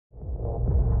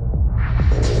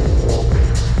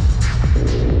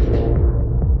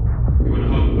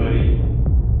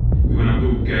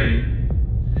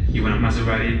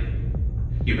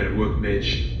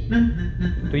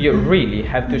bitch. Do you really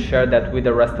have to share that with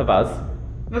the rest of us?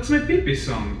 That's my pee-pee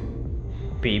song.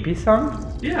 Pee-pee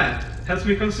song? Yeah, helps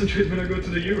me concentrate when I go to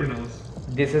the urinals.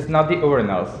 This is not the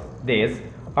urinals. These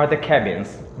are the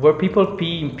cabins, where people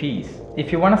pee in peace.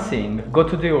 If you wanna sing, go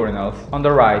to the urinals. On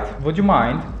the right, would you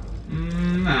mind?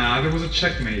 Nah, there was a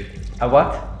checkmate. A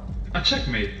what? A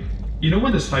checkmate. You know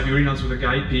when there's 5 urinals with a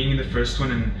guy peeing in the first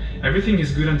one and everything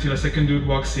is good until a second dude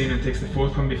walks in and takes the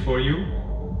 4th one before you?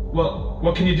 Well,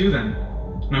 what can you do then?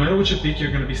 No matter what you pick,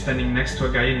 you're gonna be standing next to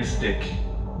a guy in his dick.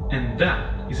 And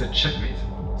that is a checkmate.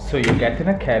 So you get in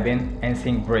a cabin and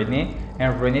sing Britney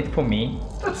and ruin it for me?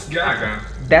 That's Gaga.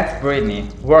 That's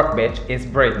Britney. Work bitch is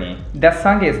Britney. That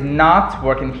song is not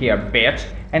working here, bitch.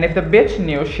 And if the bitch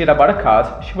knew shit about a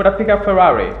car, she would have picked a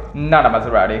Ferrari, not a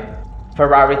Maserati.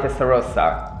 Ferrari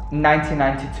Testarossa,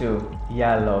 1992,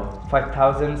 yellow,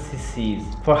 5000 cc's,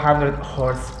 400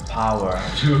 horsepower.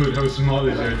 Dude, how small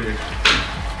is your dick?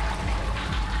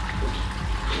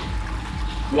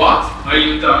 What? Are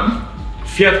you done?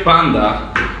 Fiat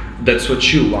Panda. That's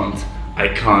what you want.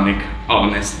 Iconic,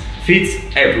 honest, fits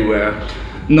everywhere.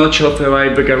 Notch Ferrari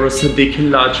Vegarossa dick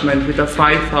enlargement with a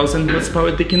 5000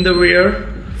 horsepower dick in the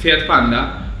rear. Fiat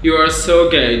Panda, you are so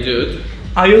gay, dude.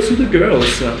 I also the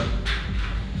girls.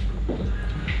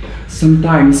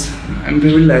 Sometimes I'm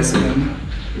very lesbian.